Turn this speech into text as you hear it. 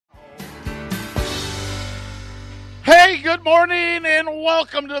Hey, good morning and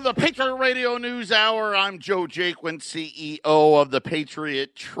welcome to the Patriot Radio News Hour. I'm Joe Jaquin, CEO of the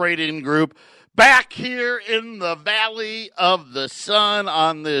Patriot Trading Group, back here in the Valley of the Sun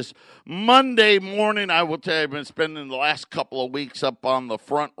on this Monday morning. I will tell you, I've been spending the last couple of weeks up on the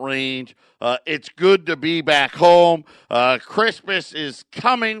Front Range. It's good to be back home. Christmas is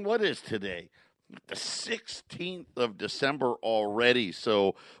coming. What is today? The 16th of December already.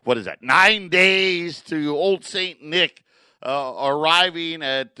 So what is that? 9 days to Old St. Nick arriving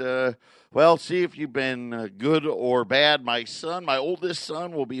at, see if you've been good or bad. My oldest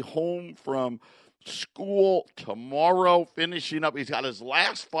son, will be home from school tomorrow, finishing up. He's got his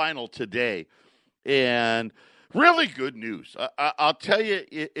last final today. And really good news. I'll tell you,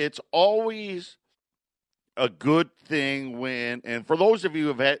 it's always a good thing when, and for those of you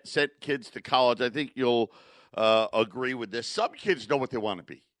who have sent kids to college, I think you'll agree with this. Some kids know what they want to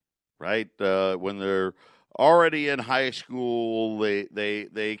be, right? When they're already in high school,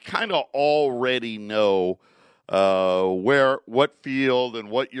 they kind of already know what field and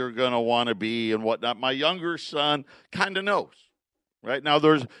what you're going to want to be and whatnot. My younger son kind of knows. Right now,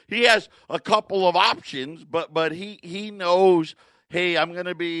 he has a couple of options, but he knows, hey, I'm going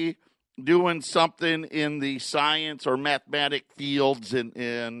to be doing something in the science or mathematic fields,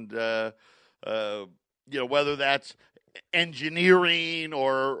 and whether that's engineering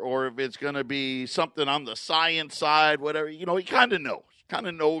or if it's going to be something on the science side, whatever. He kind of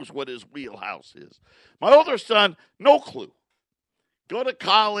knows what his wheelhouse is. My older son, no clue. Go to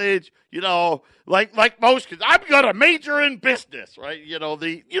college, like most kids. I'm gonna major in business, right?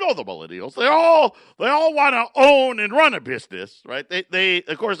 The millennials. They all want to own and run a business, right? They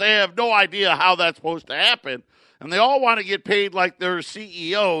of course they have no idea how that's supposed to happen, and they all want to get paid like they're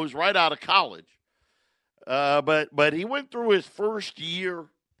CEOs right out of college. But he went through his first year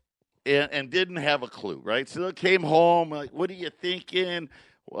and didn't have a clue, right? So he came home like, what are you thinking?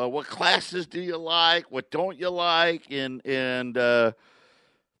 What classes do you like? What don't you like? And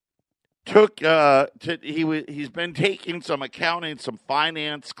he's been taking some accounting, some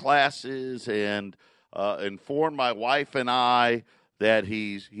finance classes, and informed my wife and I that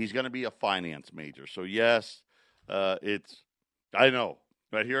he's going to be a finance major. So yes, I know,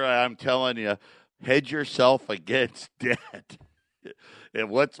 but here I am telling you, hedge yourself against debt. And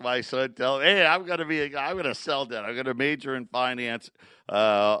what's my son telling? Hey, I'm going to sell debt. I'm going to major in finance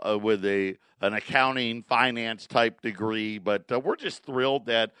with an accounting finance type degree. But we're just thrilled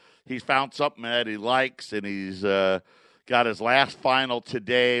that he's found something that he likes, and he's got his last final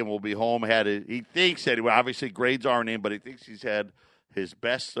today, and will be home. He thinks that obviously grades aren't in, but he thinks he's had his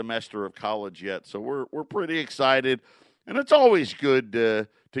best semester of college yet. So we're pretty excited, and it's always good to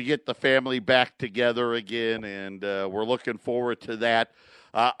get the family back together again, and we're looking forward to that.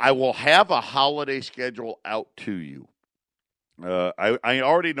 I will have a holiday schedule out to you. I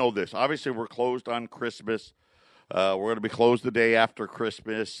already know this. Obviously, we're closed on Christmas. We're going to be closed the day after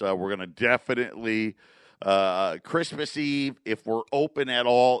Christmas. We're going to definitely Christmas Eve, if we're open at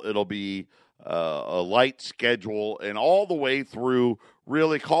all, it'll be a light schedule, and all the way through,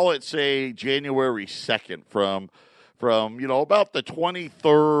 really call it, say, January 2nd from about the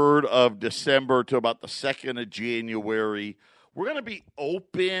 23rd of December to about the 2nd of January. We're going to be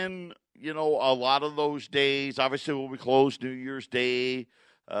open, a lot of those days. Obviously, we'll be closed New Year's Day,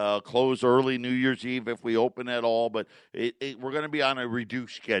 close early New Year's Eve if we open at all, but we're going to be on a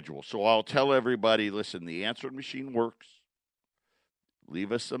reduced schedule. So I'll tell everybody, listen, the answering machine works.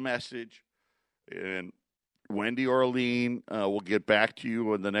 Leave us a message, and Wendy or Arlene will get back to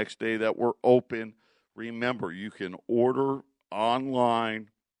you on the next day that we're open. Remember, you can order online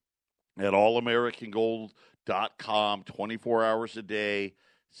at allamericangold.com 24 hours a day,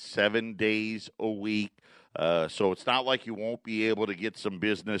 7 days a week. So it's not like you won't be able to get some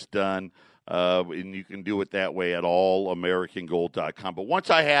business done, and you can do it that way at allamericangold.com. But once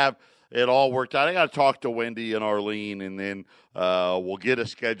I have it all worked out, I got to talk to Wendy and Arlene, and then we'll get a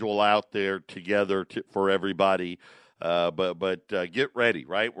schedule out there together for everybody. But get ready,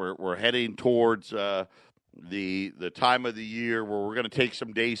 right? We're heading towards the time of the year where we're going to take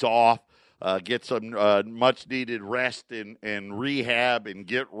some days off, get some much needed rest and rehab, and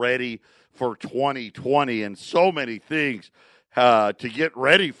get ready for 2020, and so many things to get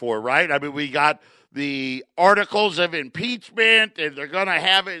ready for, right? I mean, we got the articles of impeachment, and they're going to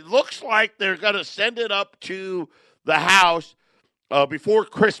have it. Looks like they're going to send it up to the House before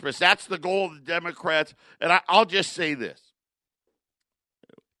Christmas. That's the goal of the Democrats. And I'll just say this.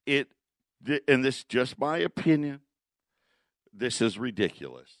 And this is just my opinion, this is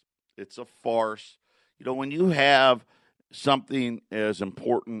ridiculous. It's a farce. When you have something as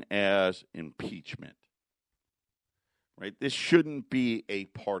important as impeachment, right? This shouldn't be a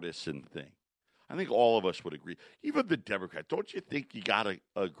partisan thing. I think all of us would agree. Even the Democrats. Don't you think you got to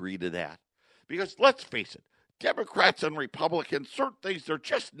agree to that? Because let's face it, Democrats and Republicans, certain things, they're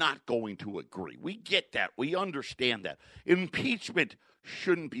just not going to agree. We get that. We understand that. Impeachment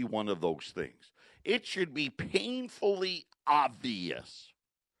shouldn't be one of those things. It should be painfully obvious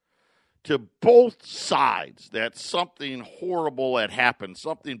to both sides that something horrible had happened,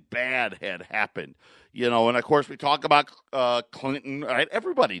 something bad had happened. And of course we talk about Clinton, right?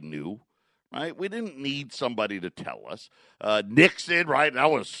 Everybody knew, right? We didn't need somebody to tell us. Nixon, right? That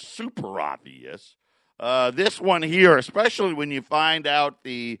was super obvious. This one here, especially when you find out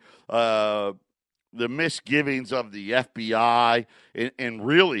the misgivings of the FBI and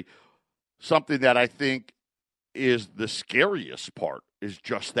really something that I think is the scariest part is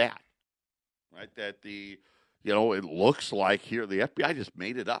just that. Right, that it looks like here the FBI just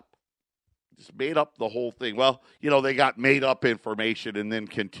made it up. Just made up the whole thing. Well, they got made up information and then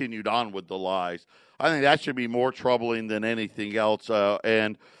continued on with the lies. I think that should be more troubling than anything else.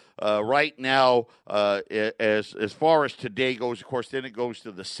 And right now, as far as today goes, of course, then it goes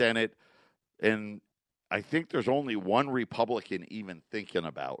to the Senate. And I think there's only one Republican even thinking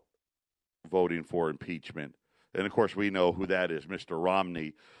about voting for impeachment. And, of course, we know who that is, Mr.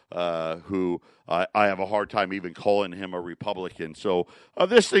 Romney, who I have a hard time even calling him a Republican. So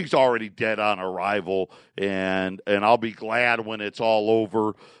this thing's already dead on arrival, and I'll be glad when it's all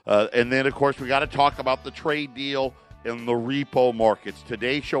over. And then, of course, we got to talk about the trade deal and the repo markets.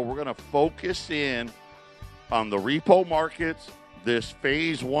 Today's show, we're going to focus in on the repo markets, this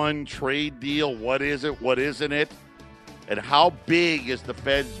phase one trade deal. What is it? What isn't it? And how big is the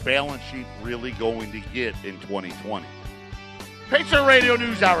Fed's balance sheet really going to get in 2020? Patriot Radio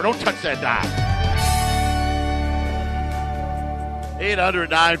News Hour. Don't touch that dial.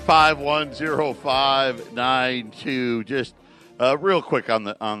 800-951-0592. Just real quick on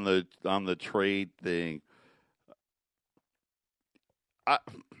the trade thing.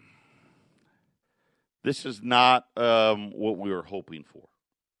 This is not what we were hoping for.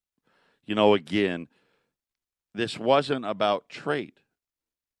 Again, this wasn't about trade.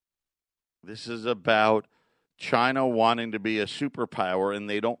 This is about China wanting to be a superpower, and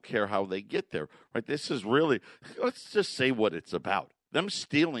they don't care how they get there, right? This is really, let's just say what it's about. Them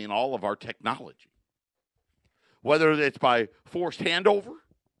stealing all of our technology. Whether it's by forced handover,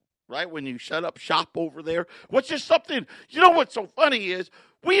 right, when you shut up shop over there, which is something, what's so funny is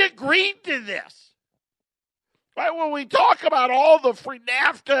we agreed to this. Right, when we talk about all the free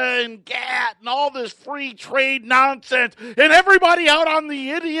NAFTA and GATT and all this free trade nonsense and everybody out on the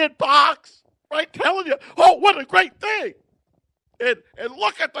idiot box, right, telling you, oh, what a great thing. And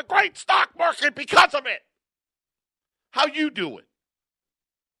look at the great stock market because of it. How you doing?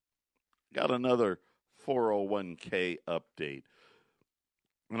 Got another 401k update.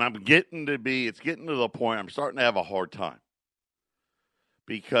 And it's getting to the point I'm starting to have a hard time.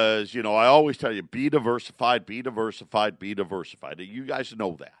 Because, I always tell you, be diversified, be diversified, be diversified. You guys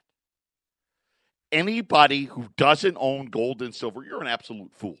know that. Anybody who doesn't own gold and silver, you're an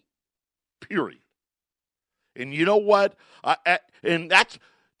absolute fool. Period. And you know what? And that's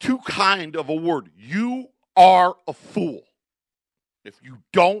too kind of a word. You are a fool if you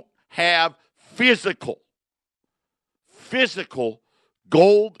don't have physical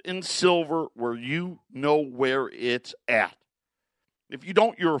gold and silver where you know where it's at. If you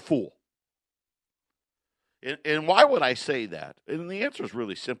don't, you're a fool. And why would I say that? And the answer is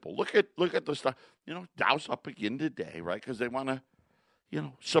really simple. Look at the stuff. Dow's up again today, right? Because they want to,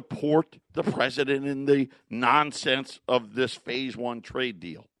 support the president in the nonsense of this phase one trade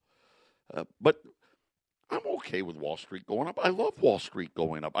deal. But I'm okay with Wall Street going up. I love Wall Street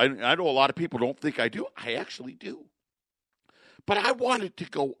going up. I know a lot of people don't think I do. I actually do. But I want it to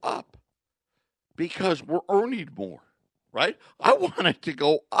go up because we're earning more. Right? I want it to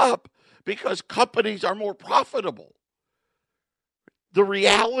go up because companies are more profitable. The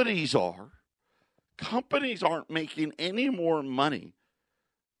realities are companies aren't making any more money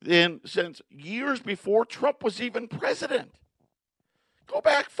than since years before Trump was even president. Go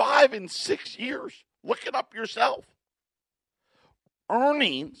back 5 and 6 years. Look it up yourself.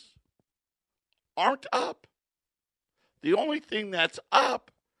 Earnings aren't up. The only thing that's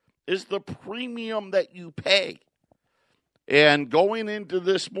up is the premium that you pay. And going into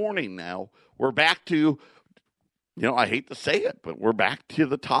this morning now, we're back to, I hate to say it, but we're back to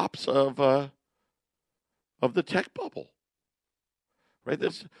the tops of the tech bubble, right?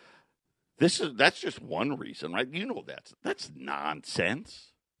 That's just one reason, right? That's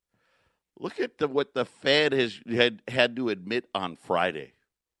nonsense. Look at what the Fed had to admit on Friday.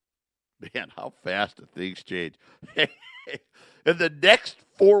 Man, how fast do things change. In the next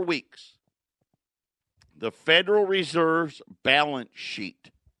 4 weeks, the Federal Reserve's balance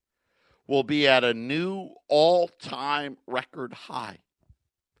sheet will be at a new all-time record high.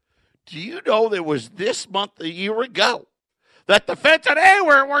 Do you know there was this month a year ago that the Fed said, hey,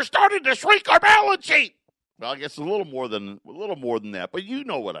 we're starting to shrink our balance sheet? Well, I guess a little more than that, but you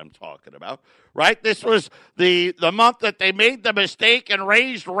know what I'm talking about, right? This was the month that they made the mistake and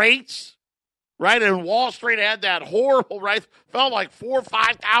raised rates, right? And Wall Street had that horrible, right? Felt like 4,000 or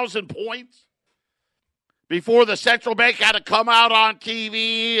 5,000 points before the central bank had to come out on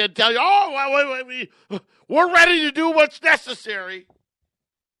TV and tell you, we're ready to do what's necessary.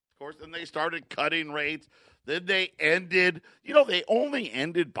 Of course, then they started cutting rates. Then they ended, they only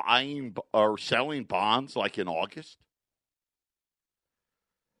ended buying or selling bonds like in August.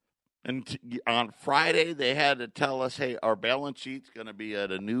 And on Friday, they had to tell us, hey, our balance sheet's going to be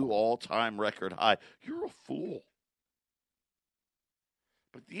at a new all-time record high. You're a fool.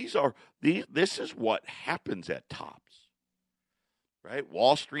 But this is what happens at tops, right?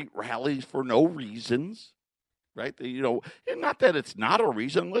 Wall Street rallies for no reasons, right? And not that it's not a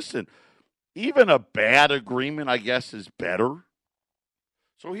reason. Listen, even a bad agreement, I guess, is better.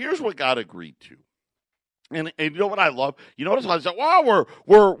 So here's what got agreed to. And you know what I love? You notice I said, well,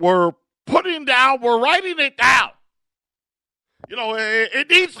 we're putting down, we're writing it down. It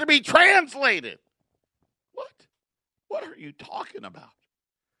needs to be translated. What? What are you talking about?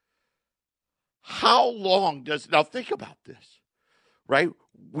 How long now think about this, right?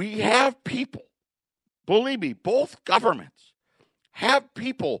 We have people, believe me, both governments have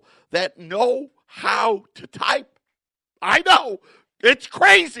people that know how to type. I know, it's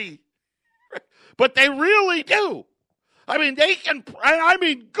crazy, but they really do. I mean,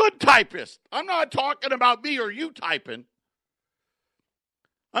 good typists. I'm not talking about me or you typing.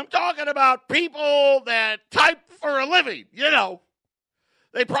 I'm talking about people that type for a living,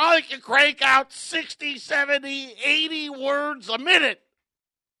 They probably can crank out 60, 70, 80 words a minute.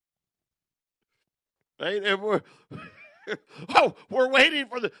 Right? And we're waiting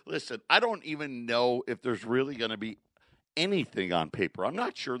for listen, I don't even know if there's really going to be anything on paper. I'm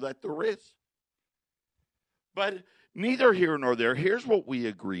not sure that there is. But neither here nor there. Here's what we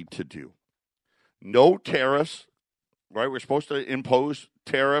agreed to do. No tariffs, right? We're supposed to impose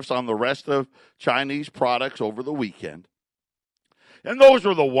tariffs on the rest of Chinese products over the weekend. And those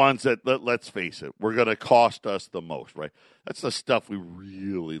are the ones that, let's face it, were going to cost us the most, right? That's the stuff we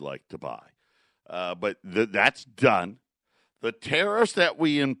really like to buy. But that's done. The tariffs that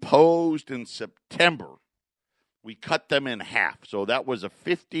we imposed in September, we cut them in half. So that was a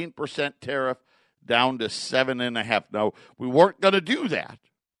 15% tariff down to 7.5%. Now, we weren't going to do that.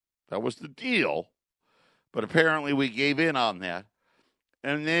 That was the deal. But apparently we gave in on that.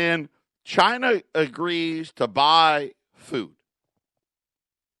 And then China agrees to buy food.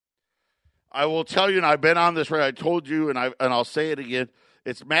 I will tell you, and I've been on this, right? I told you, and I'll say it again.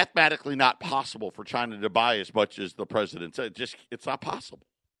 It's mathematically not possible for China to buy as much as the president said. It's not possible.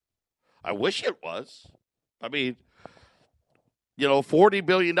 I wish it was. I mean, $40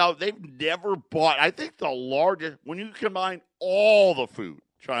 billion. They've never bought. I think the largest, when you combine all the food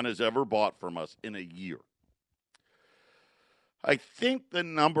China's ever bought from us in a year, I think the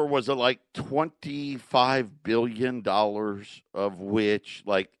number was like $25 billion, of which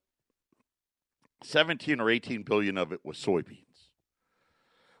like 17 or 18 billion of it was soybeans.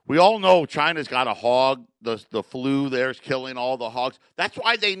 We all know China's got a hog. The flu there's killing all the hogs. That's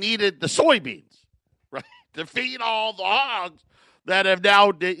why they needed the soybeans, right? To feed all the hogs that have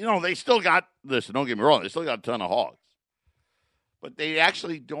now, they still got, listen, don't get me wrong, they still got a ton of hogs. But they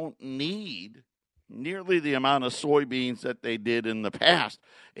actually don't need nearly the amount of soybeans that they did in the past.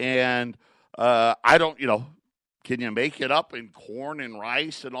 And I don't, can you make it up in corn and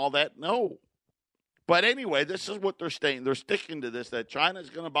rice and all that? No. But anyway, this is what they're saying. They're sticking to this, that China's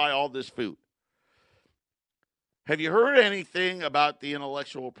going to buy all this food. Have you heard anything about the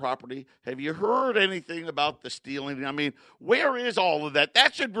intellectual property? Have you heard anything about the stealing? I mean, where is all of that?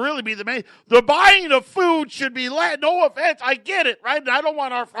 That should really be the main. The buying of food should be last. No offense, I get it, right? I don't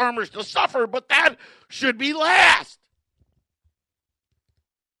want our farmers to suffer, but that should be last.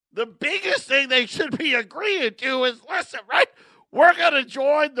 The biggest thing they should be agreeing to is, listen, right? We're going to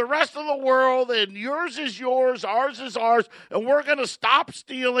join the rest of the world, and yours is yours, ours is ours, and we're going to stop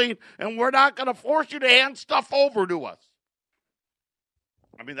stealing, and we're not going to force you to hand stuff over to us.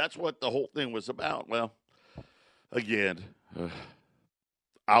 I mean, that's what the whole thing was about. Well, again,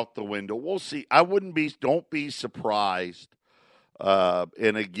 out the window. We'll see. Don't be surprised.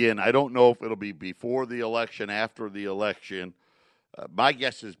 And again, I don't know if it'll be before the election, after the election. my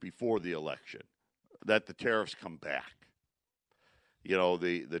guess is before the election, that the tariffs come back.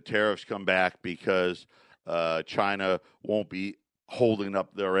 The tariffs come back because China won't be holding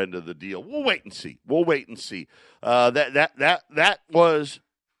up their end of the deal. We'll wait and see. That was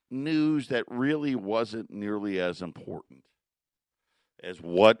news that really wasn't nearly as important as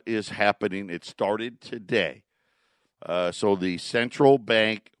what is happening. It started today. So the central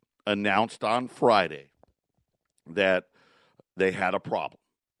bank announced on Friday that they had a problem.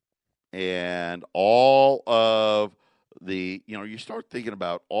 And all of you start thinking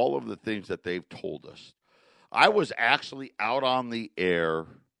about all of the things that they've told us. I was actually out on the air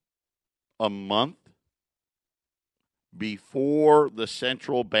a month before the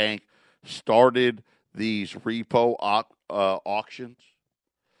central bank started these repo auctions.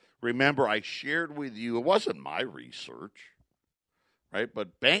 Remember, I shared with you, it wasn't my research, right?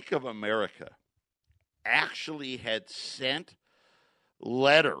 But Bank of America actually had sent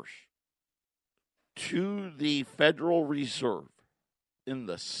letters to the Federal Reserve in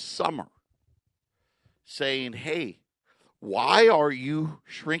the summer saying, hey, why are you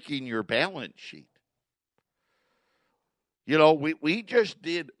shrinking your balance sheet? We just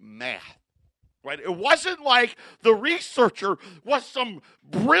did math, right? It wasn't like the researcher was some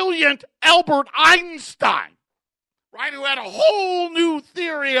brilliant Albert Einstein, right, who had a whole new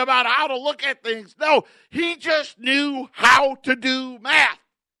theory about how to look at things. No, he just knew how to do math.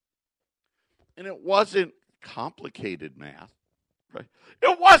 And it wasn't complicated math, right?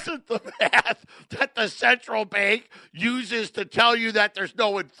 It wasn't the math that the central bank uses to tell you that there's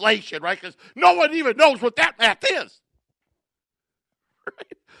no inflation, right? Because no one even knows what that math is.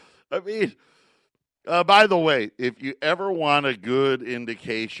 Right? I mean, by the way, if you ever want a good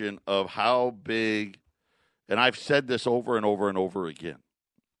indication of how big, and I've said this over and over and over again,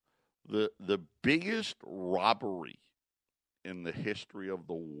 the biggest robbery in the history of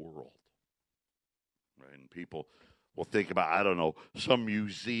the world, right? And people will think about, I don't know, some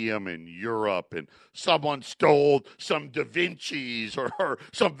museum in Europe and someone stole some Da Vinci's or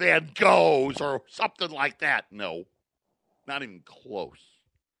some Van Goghs or something like that. No. Not even close.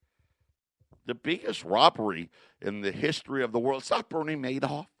 The biggest robbery in the history of the world, it's not Bernie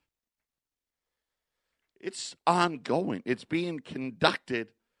Madoff. It's ongoing. It's being conducted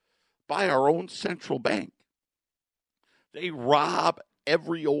by our own central bank. They rob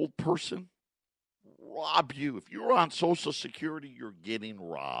every old person, rob you. If you're on Social Security, you're getting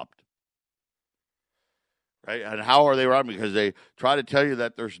robbed. Right? And how are they robbing? Because they try to tell you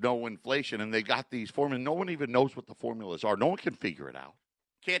that there's no inflation, and they got these formulas. No one even knows what the formulas are. No one can figure it out.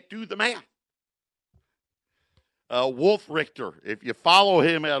 Can't do the math. Wolf Richter, if you follow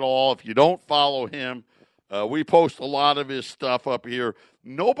him at all, if you don't follow him, we post a lot of his stuff up here.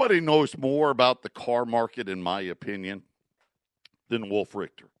 Nobody knows more about the car market, in my opinion, than Wolf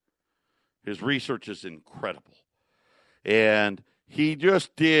Richter. His research is incredible. And he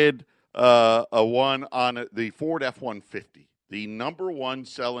just did a one on the Ford F-150, the number one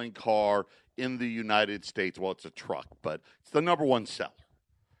selling car in the United States. Well, it's a truck, but it's the number one seller,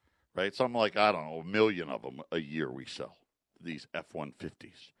 right? Something like, I don't know, 1 million of them a year we sell, these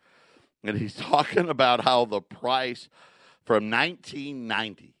F-150s. And he's talking about how the price from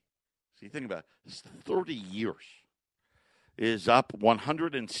 1990, so you think about it, it's 30 years, is up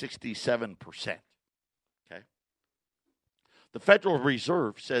 167%. The Federal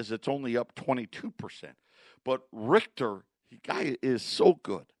Reserve says it's only up 22%. But Richter, the guy is so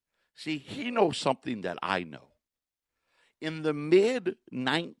good. See, he knows something that I know. In the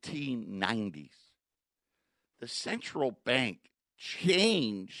mid-1990s, the central bank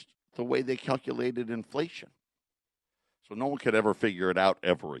changed the way they calculated inflation. So no one could ever figure it out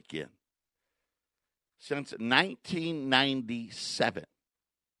ever again. Since 1997,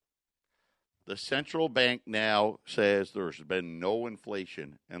 the central bank now says there's been no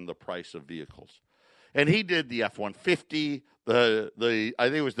inflation in the price of vehicles. And he did the F-150, I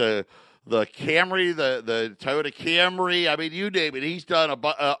think it was the Camry, the Toyota Camry. I mean, you name it. He's done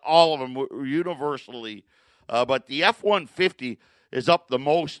all of them universally. But the F-150 is up the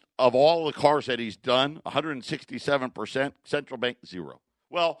most of all the cars that he's done, 167%. Central bank, 0.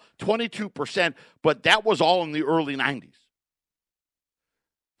 Well, 22%, but that was all in the early 90s.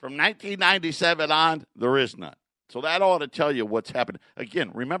 From 1997 on, there is none. So that ought to tell you what's happening.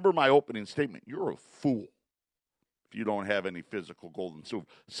 Again, remember my opening statement. You're a fool if you don't have any physical gold and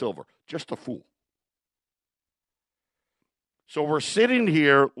silver. Just a fool. So we're sitting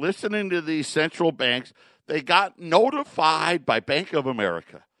here listening to these central banks. They got notified by Bank of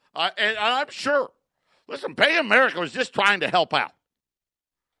America. And I'm sure, listen, Bank of America was just trying to help out.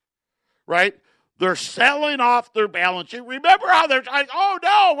 Right? They're selling off their balance sheet. Remember how they're like, oh,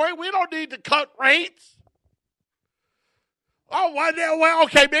 no, we don't need to cut rates. Oh, well,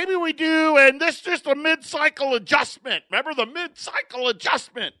 okay, maybe we do, and this is just a mid-cycle adjustment. Remember the mid-cycle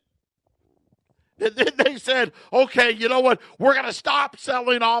adjustment? And then they said, okay, you know what? We're going to stop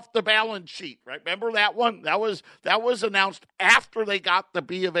selling off the balance sheet, right? Remember that one? That was announced after they got the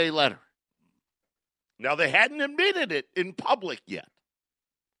B of A letter. Now, they hadn't admitted it in public yet.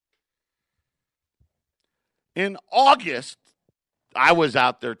 In August, I was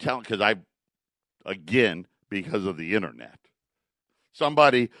out there telling, because of the internet,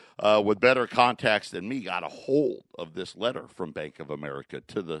 somebody with better contacts than me got a hold of this letter from Bank of America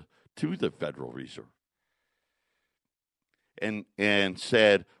to the Federal Reserve and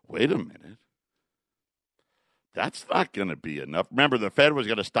said, wait a minute, that's not going to be enough. Remember, the Fed was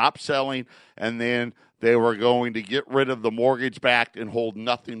going to stop selling, and then they were going to get rid of the mortgage-backed and hold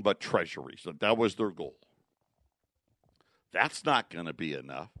nothing but treasuries. So that was their goal. That's not going to be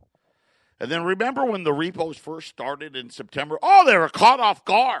enough. And then remember when the repos first started in September? Oh, they were caught off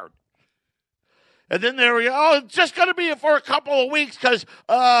guard. And then they were, it's just going to be for a couple of weeks because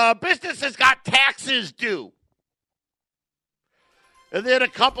businesses got taxes due. And then a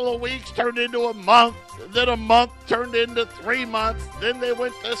couple of weeks turned into a month. And then a month turned into 3 months. Then they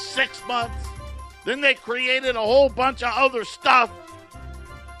went to 6 months. Then they created a whole bunch of other stuff.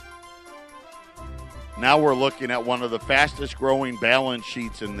 Now we're looking at one of the fastest growing balance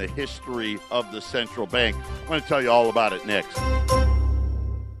sheets in the history of the central bank. I'm going to tell you all about it next.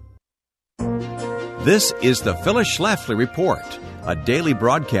 This is the Phyllis Schlafly Report, a daily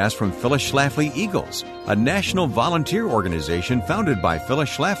broadcast from Phyllis Schlafly Eagles, a national volunteer organization founded by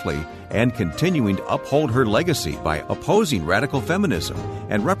Phyllis Schlafly and continuing to uphold her legacy by opposing radical feminism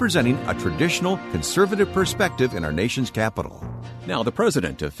and representing a traditional conservative perspective in our nation's capital. Now, the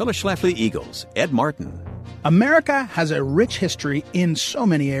president of Phyllis Schlafly Eagles, Ed Martin. America has a rich history in so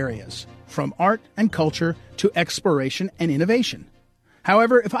many areas, from art and culture to exploration and innovation.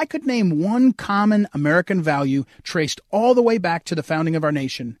 However, if I could name one common American value traced all the way back to the founding of our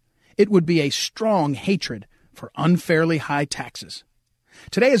nation, it would be a strong hatred for unfairly high taxes.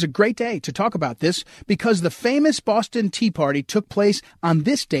 Today is a great day to talk about this because the famous Boston Tea Party took place on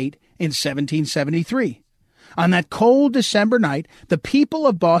this date in 1773. On that cold December night, the people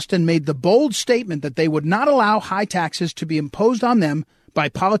of Boston made the bold statement that they would not allow high taxes to be imposed on them by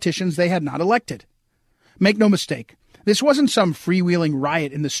politicians they had not elected. Make no mistake, this wasn't some freewheeling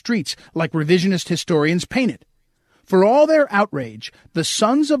riot in the streets like revisionist historians paint it. For all their outrage, the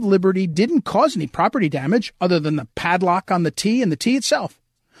Sons of Liberty didn't cause any property damage other than the padlock on the tea and the tea itself.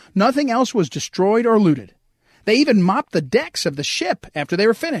 Nothing else was destroyed or looted. They even mopped the decks of the ship after they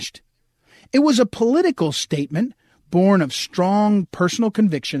were finished. It was a political statement born of strong personal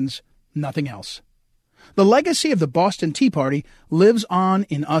convictions, nothing else. The legacy of the Boston Tea Party lives on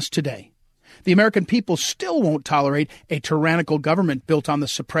in us today. The American people still won't tolerate a tyrannical government built on the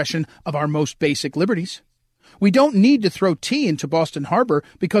suppression of our most basic liberties. We don't need to throw tea into Boston Harbor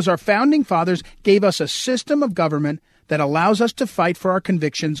because our founding fathers gave us a system of government that allows us to fight for our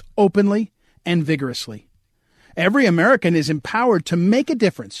convictions openly and vigorously. Every American is empowered to make a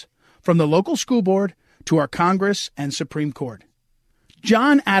difference, from the local school board to our Congress and Supreme Court.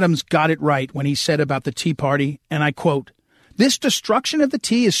 John Adams got it right when he said about the Tea Party, and I quote, "This destruction of the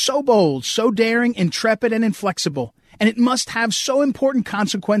tea is so bold, so daring, intrepid, and inflexible, and it must have so important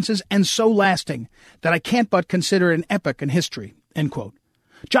consequences and so lasting that I can't but consider it an epoch in history." End quote.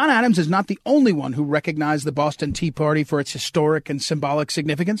 John Adams is not the only one who recognized the Boston Tea Party for its historic and symbolic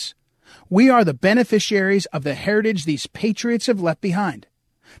significance. We are the beneficiaries of the heritage these patriots have left behind.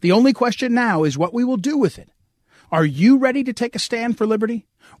 The only question now is what we will do with it. Are you ready to take a stand for liberty?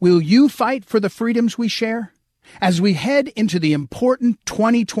 Will you fight for the freedoms we share? As we head into the important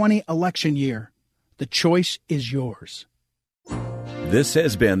 2020 election year, the choice is yours. This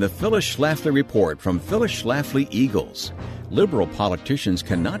has been the Phyllis Schlafly Report from Phyllis Schlafly Eagles. Liberal politicians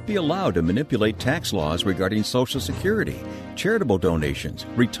cannot be allowed to manipulate tax laws regarding Social Security, charitable donations,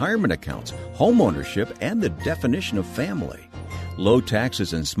 retirement accounts, home ownership, and the definition of family. Low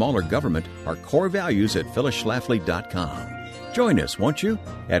taxes and smaller government are core values at phyllisschlafly.com. Join us, won't you,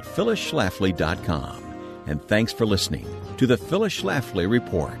 at phyllisschlafly.com. And thanks for listening to the Phyllis Schlafly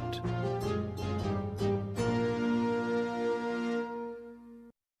Report.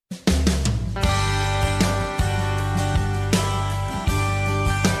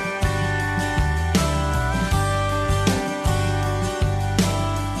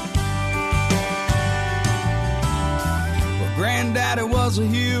 Granddaddy was a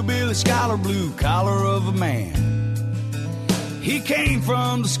hillbilly scholar, blue collar of a man. He came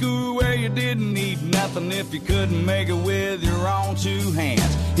from the school where you didn't need nothing if you couldn't make it with your own two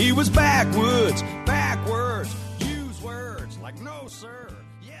hands. He was backwards, use words like no, sir,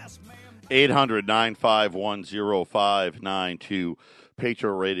 yes, ma'am. 800-951-0592,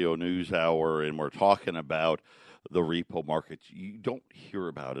 Patriot Radio News Hour, and we're talking about the repo market. You don't hear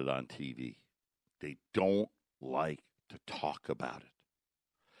about it on TV. They don't like to talk about it.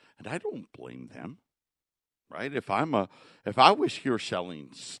 And I don't blame them. Right? If I was here selling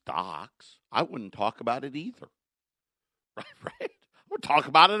stocks, I wouldn't talk about it either. Right? I wouldn't talk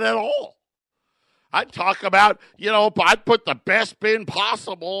about it at all. I'd talk about, I'd put the best bid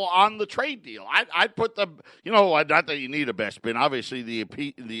possible on the trade deal. I'd put not that you need a best bid. Obviously, the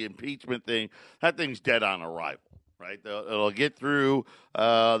impeachment thing, that thing's dead on arrival. Right? It'll get through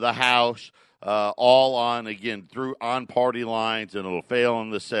the House all on party lines, and it'll fail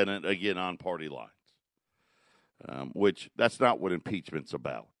in the Senate again on party lines. Which that's not what impeachment's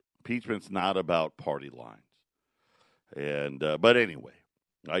about. Impeachment's not about party lines. And but anyway,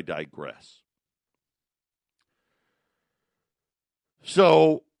 I digress.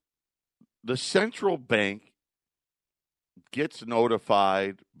 So the central bank gets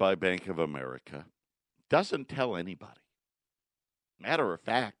notified by Bank of America, doesn't tell anybody. Matter of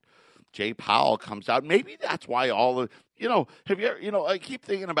fact, Jay Powell comes out. Maybe that's why have you ever, I keep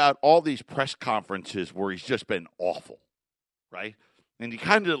thinking about all these press conferences where he's just been awful, right? And he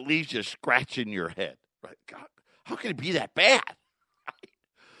kind of leaves you scratching your head, right? God, how can it be that bad?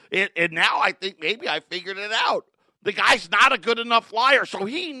 And now I think maybe I figured it out. The guy's not a good enough liar, so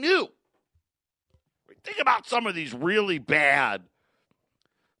he knew. Think about some of these really bad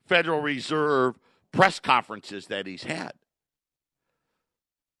Federal Reserve press conferences that he's had.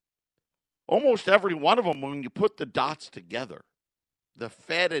 Almost every one of them, when you put the dots together, the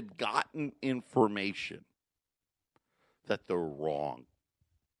Fed had gotten information that they're wrong,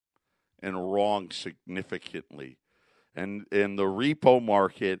 and wrong significantly. And the repo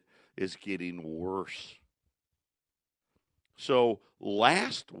market is getting worse. So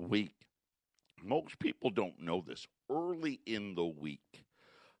last week, most people don't know this, early in the week,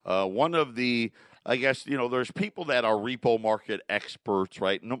 one of the, there's people that are repo market experts,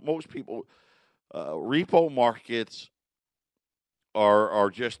 right? Most people, repo markets are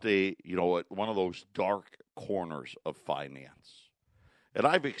just one of those dark corners of finance. And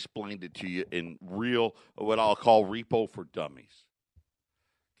I've explained it to you in real, what I'll call repo for dummies.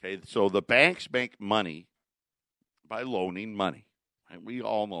 Okay, so the banks make money by loaning money. And we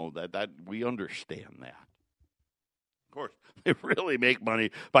all know that we understand that. Of course, they really make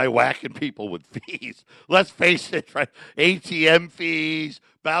money by whacking people with fees. Let's face it, right? ATM fees,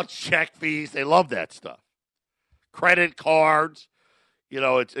 bounce check fees. They love that stuff. Credit cards.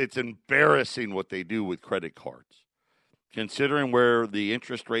 It's embarrassing what they do with credit cards. Considering where the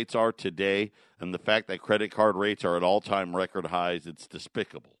interest rates are today and the fact that credit card rates are at all-time record highs, it's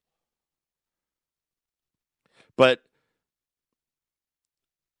despicable. But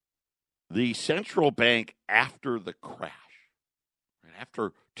the central bank, after the crash, right,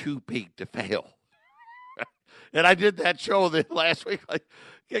 after too big to fail, and I did that show last week,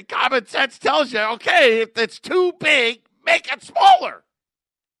 common sense tells you, okay, if it's too big, make it smaller.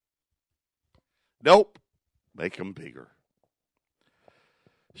 Nope, make them bigger.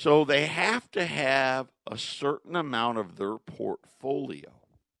 So they have to have a certain amount of their portfolio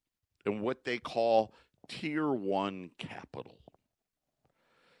in what they call Tier 1 capital.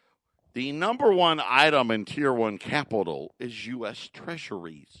 The number one item in Tier 1 capital is U.S.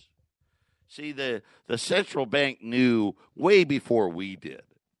 Treasuries. See, the central bank knew way before we did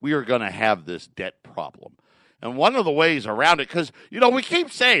we are going to have this debt problem. And one of the ways around it, because, we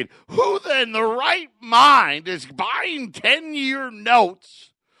keep saying, who in the right mind is buying 10-year notes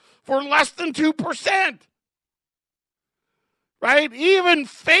for less than 2%? Right? Even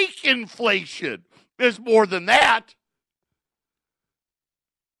fake inflation is more than that.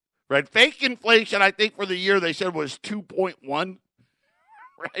 Right? Fake inflation, I think, for the year they said was 2.1.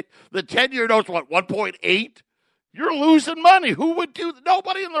 Right? The 10-year notes, 1.8? You're losing money. Who would do that?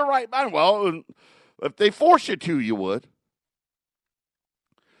 Nobody in their right mind. Well, if they force you to, you would.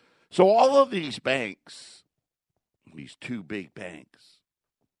 So all of these banks, these two big banks,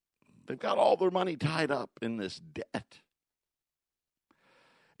 they've got all their money tied up in this debt.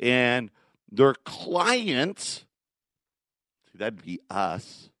 And their clients, that'd be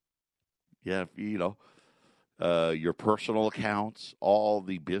us. Yeah, your personal accounts, all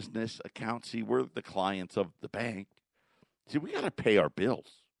the business accounts. See, we're the clients of the bank. See, we got to pay our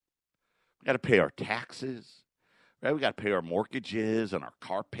bills. We got to pay our taxes. Right? We got to pay our mortgages and our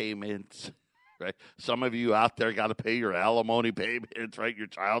car payments. right? Some of you out there got to pay your alimony payments, right? Your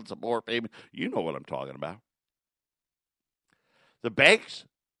child support payment. You know what I'm talking about. The banks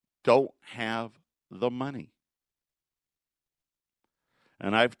don't have the money.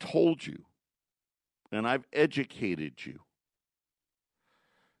 And I've told you, and I've educated you,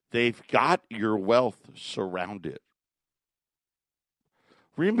 they've got your wealth surrounded.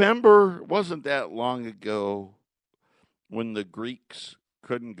 Remember, it wasn't that long ago when the Greeks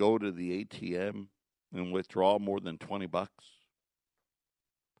couldn't go to the ATM and withdraw more than $20?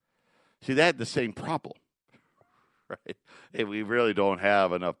 See, they had the same problem, right? And we really don't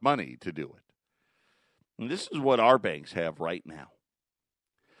have enough money to do it. And this is what our banks have right now.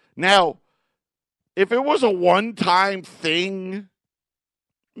 Now, if it was a one-time thing,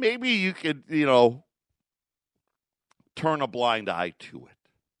 maybe you could, turn a blind eye to it.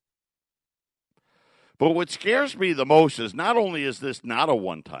 But what scares me the most is not only is this not a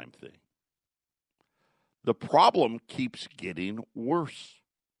one-time thing, the problem keeps getting worse.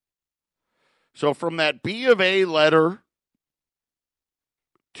 So from that B of A letter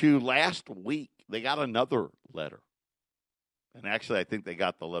to last week, they got another letter. And actually, I think they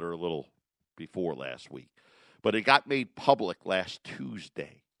got the letter a little before last week. But it got made public last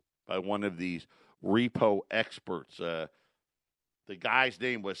Tuesday by one of these repo experts. The guy's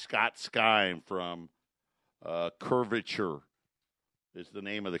name was Scott Skine from Curvature is the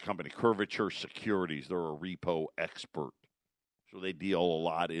name of the company. Curvature Securities. They're a repo expert. So they deal a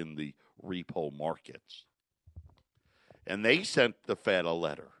lot in the repo markets. And they sent the Fed a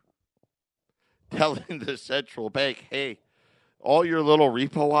letter telling the central bank, hey, all your little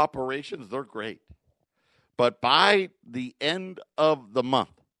repo operations, they're great. But by the end of the month,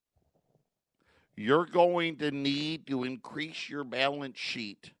 you're going to need to increase your balance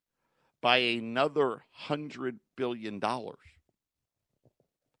sheet by another $100 billion.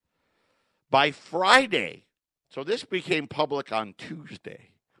 By Friday, so this became public on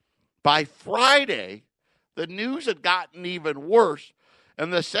Tuesday. By Friday, the news had gotten even worse,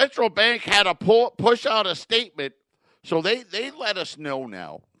 and the central bank had to push out a statement. So they let us know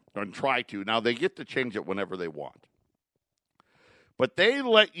now, and try to. Now, they get to change it whenever they want. But they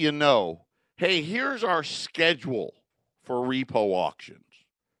let you know, hey, here's our schedule for repo auctions,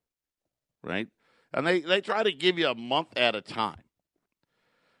 right? And they try to give you a month at a time.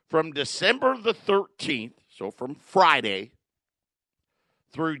 From December the 13th, so from Friday,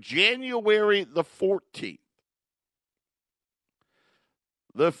 through January the 14th,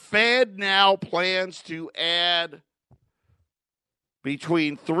 the Fed now plans to add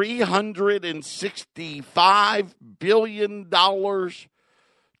between $365 billion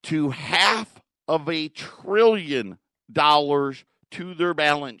to $500 billion to their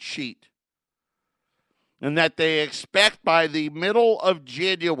balance sheet. And that they expect by the middle of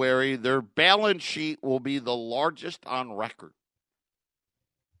January, their balance sheet will be the largest on record.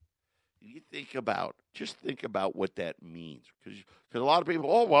 You think about what that means. Because a lot of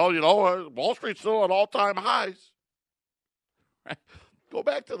people, Wall Street's still at all-time highs. Right? Go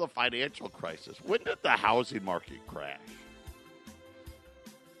back to the financial crisis. When did the housing market crash?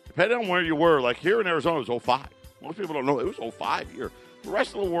 Depending on where you were, like here in Arizona, it was 2005. Most people don't know it was 2005 here. The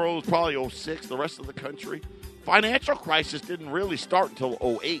rest of the world was probably 2006, the rest of the country. Financial crisis didn't really start until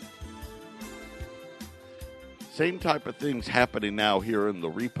 2008. Same type of things happening now here in the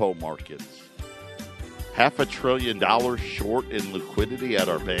repo markets. $500 billion short in liquidity at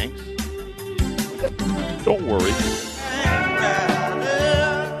our banks. Don't worry.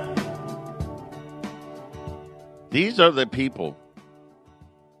 These are the people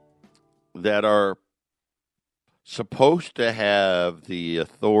that are supposed to have the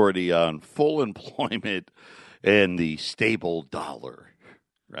authority on full employment and the stable dollar,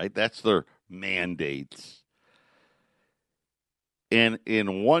 right? That's their mandates. And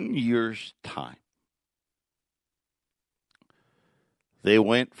in 1 year's time, they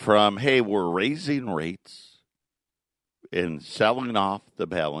went from, hey, we're raising rates and selling off the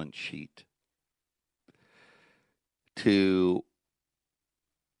balance sheet to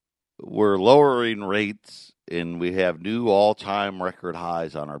we're lowering rates and we have new all-time record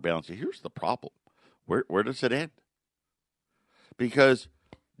highs on our balance sheet. Here's the problem. Where does it end? Because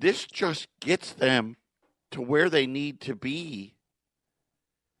this just gets them to where they need to be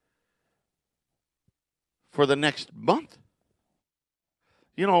for the next month.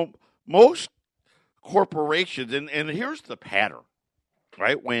 Most corporations, and here's the pattern,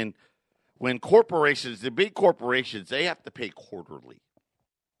 right? When corporations, the big corporations, they have to pay quarterly.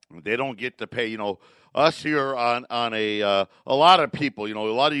 They don't get to pay, us here on a lot of people, a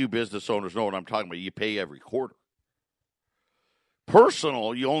lot of you business owners know what I'm talking about. You pay every quarter.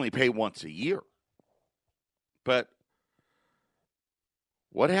 Personal, you only pay once a year. But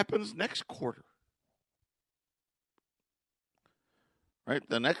what happens next quarter? Right?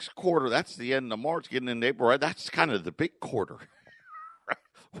 The next quarter, that's the end of March, getting into April, right? That's kind of the big quarter.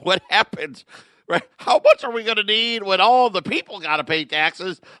 What happens? Right? How much are we going to need when all the people got to pay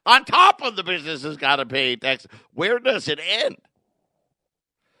taxes on top of the businesses got to pay taxes? Where does it end?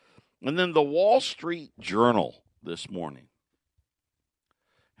 And then the Wall Street Journal this morning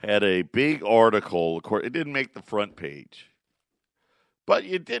had a big article. Of course, it didn't make the front page, but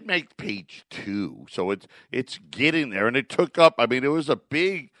it did make page 2. So it's getting there, and it took up. I mean, it was a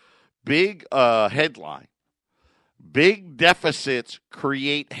big headline. Big deficits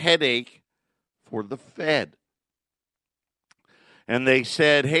create headache for the Fed. And they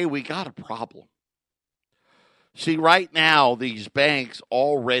said, hey, we got a problem. See, right now, these banks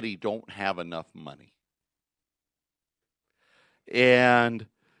already don't have enough money. And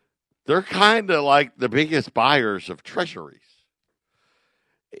they're kind of like the biggest buyers of treasuries.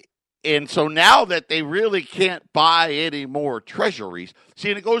 And so now that they really can't buy any more treasuries, see,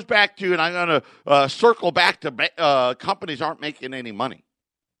 and it goes back to, and I'm going to circle back to companies aren't making any money.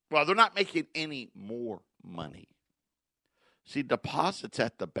 Well, they're not making any more money. See, deposits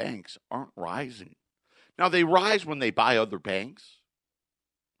at the banks aren't rising. Now, they rise when they buy other banks.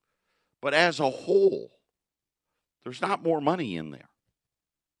 But as a whole, there's not more money in there.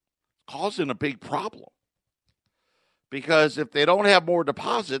 Causing a big problem. Because if they don't have more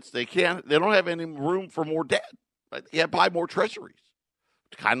deposits, they don't have any room for more debt. Right? They can't buy more treasuries.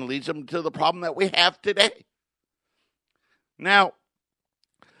 Which kind of leads them to the problem that we have today. Now,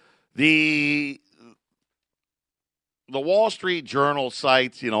 the Wall Street Journal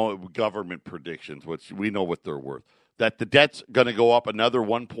cites, government predictions, which we know what they're worth, that the debt's going to go up another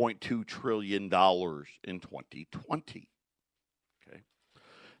 $1.2 trillion in 2020. Okay.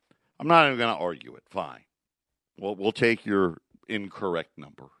 I'm not even going to argue it. Fine. Well, we'll take your incorrect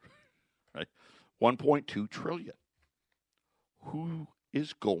number. Right? $1.2 trillion. Who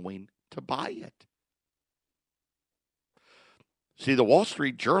is going to buy it? See, the Wall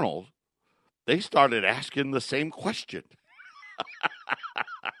Street Journal, they started asking the same question.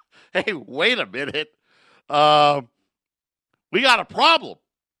 Hey, wait a minute. We got a problem.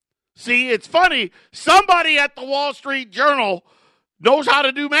 See, it's funny. Somebody at the Wall Street Journal knows how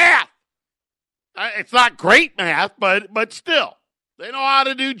to do math. It's not great math, but still. They know how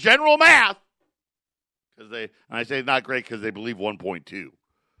to do general math. And I say not great because they believe 1.2.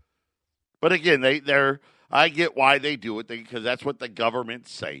 But again, I get why they do it, because that's what the government's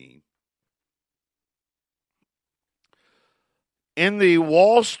saying. In the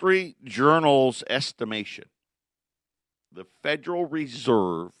Wall Street Journal's estimation, the Federal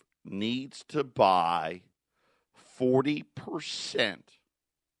Reserve needs to buy 40%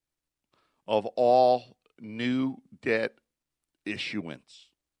 of all new debt issuance.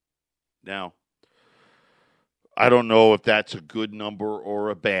 Now, I don't know if that's a good number or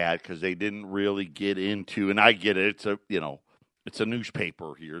a bad, because they didn't really get into, and I get it. It's a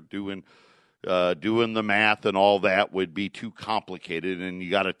newspaper here doing the math, and all that would be too complicated, and you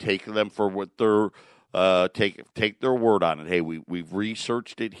got to take them for what they're take their word on it. Hey, we've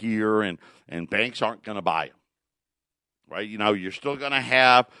researched it here, and banks aren't going to buy them. Right, you're still going to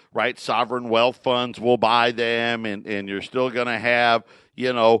have, sovereign wealth funds will buy them, and you're still going to have,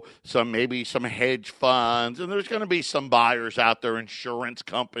 some hedge funds, and there's going to be some buyers out there, insurance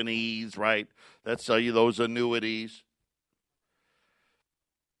companies, right, that sell you those annuities.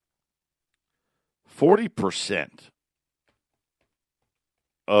 40%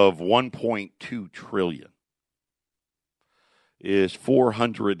 of $1.2 trillion is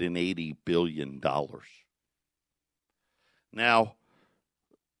 $480 billion. Now,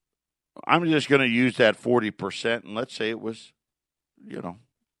 I'm just going to use that 40%, and let's say it was, $2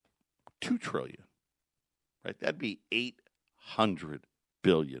 trillion. Right? That'd be $800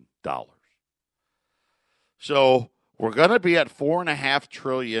 billion. So we're going to be at $4.5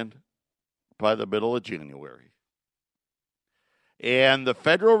 trillion by the middle of January. And the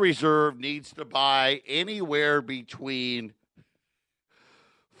Federal Reserve needs to buy anywhere between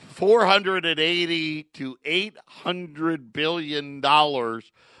 $480 to $800 billion,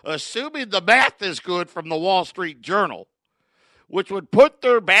 assuming the math is good from the Wall Street Journal, which would put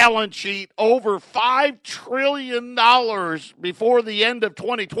their balance sheet over $5 trillion before the end of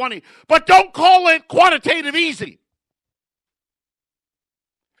 2020. But don't call it quantitative easing.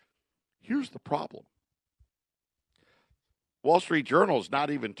 Here's the problem. Wall Street Journal is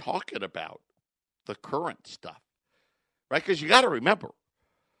not even talking about the current stuff, right? Because you got to remember,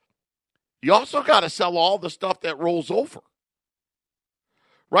 you also got to sell all the stuff that rolls over.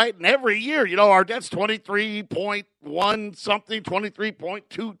 right? And every year, our debt's 23.1 something,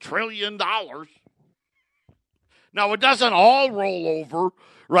 $23.2 trillion. Now, it doesn't all roll over,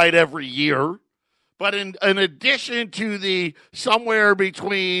 right, every year. But in addition to the somewhere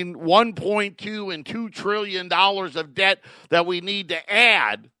between 1.2 and $2 trillion of debt that we need to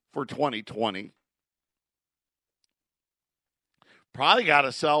add for 2020, probably got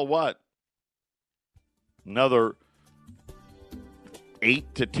to sell what? Another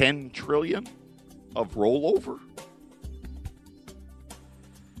 8 to 10 trillion of rollover?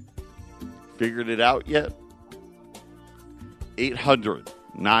 Figured it out yet?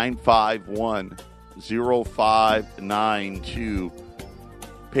 800-951-0592.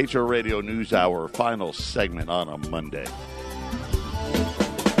 Patriot Radio News Hour, final segment on a Monday.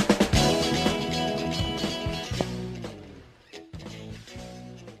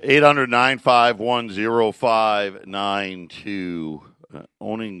 $800-951-0592.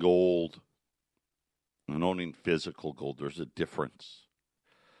 Owning gold and owning physical gold, there's a difference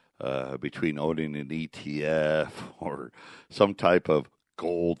between owning an ETF or some type of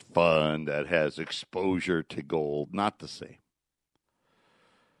gold fund that has exposure to gold. Not the same.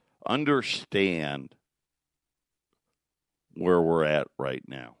 Understand where we're at right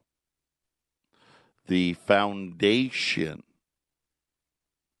now. The foundation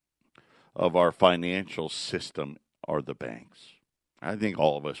of our financial system are the banks. I think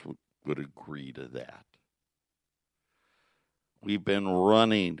all of us would agree to that. We've been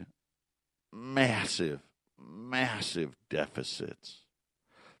running massive deficits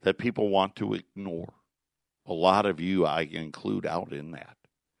that people want to ignore. A lot of you I include out in that.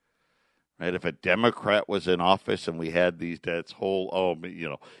 Right? If a Democrat was in office and we had these debts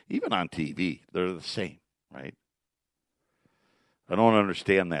even on TV, they're the same, right? I don't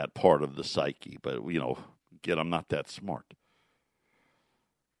understand that part of the psyche, but, again, I'm not that smart.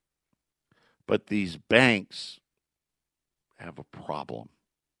 But these banks have a problem.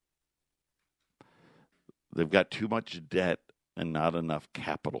 They've got too much debt and not enough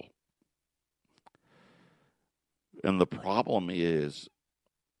capital. And the problem is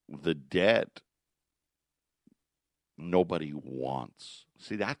the debt nobody wants.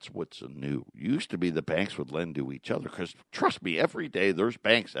 See, that's what's new. Used to be the banks would lend to each other because, trust me, every day there's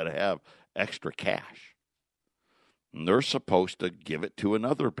banks that have extra cash. And they're supposed to give it to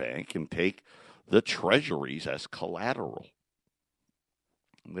another bank and take the treasuries as collateral.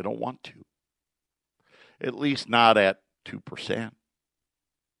 And they don't want to. At least not at 2%.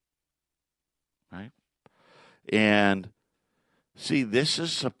 Right? And see, this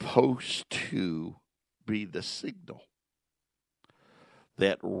is supposed to be the signal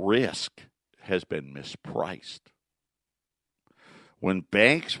that risk has been mispriced. When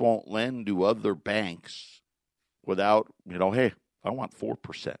banks won't lend to other banks without, hey, I want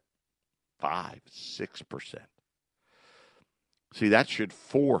 4%, 5%, 6%. See, that should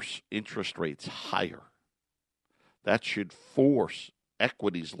force interest rates higher. That should force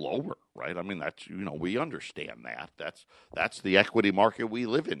equities lower, right? I mean, that's, we understand that. That's the equity market we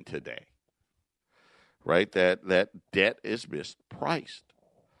live in today, right? That debt is mispriced.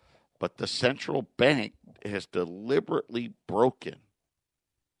 But the central bank has deliberately broken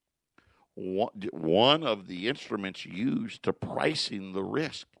one of the instruments used to pricing the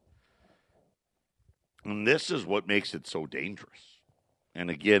risk. And this is what makes it so dangerous. And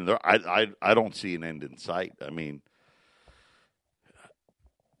again, I don't see an end in sight. I mean,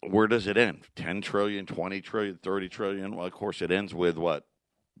 where does it end? 10 trillion, 20 trillion, 30 trillion? Well, of course, it ends with what?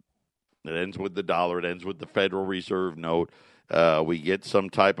 It ends with the dollar. It ends with the Federal Reserve note. We get some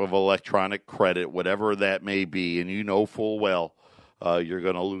type of electronic credit, whatever that may be, and you know full well you're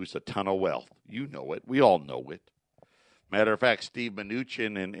going to lose a ton of wealth. You know it. We all know it. Matter of fact, Steve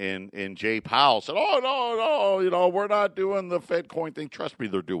Mnuchin and Jay Powell said, no, we're not doing the Fed coin thing. Trust me,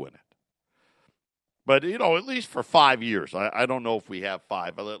 they're doing it. But, at least for 5 years. I don't know if we have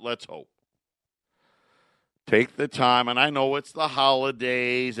 5, but let's hope. Take the time, and I know it's the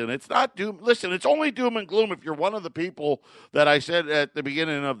holidays, and it's not doom. Listen, it's only doom and gloom if you're one of the people that I said at the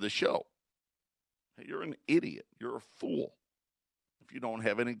beginning of the show. You're an idiot. You're a fool if you don't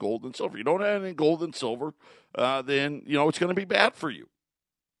have any gold and silver. You don't have any gold and silver, then, it's going to be bad for you.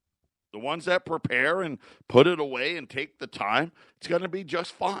 The ones that prepare and put it away and take the time, it's going to be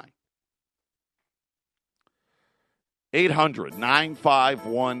just fine.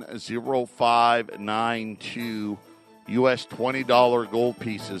 800-951-0592. U.S. $20 gold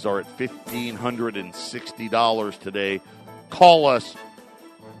pieces are at $1,560 today. Call us.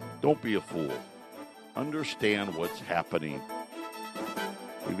 Don't be a fool. Understand what's happening.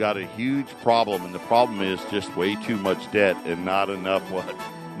 We've got a huge problem, and the problem is just way too much debt and not enough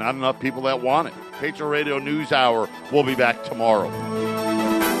not enough people that want it. Patriot Radio News Hour will be back tomorrow.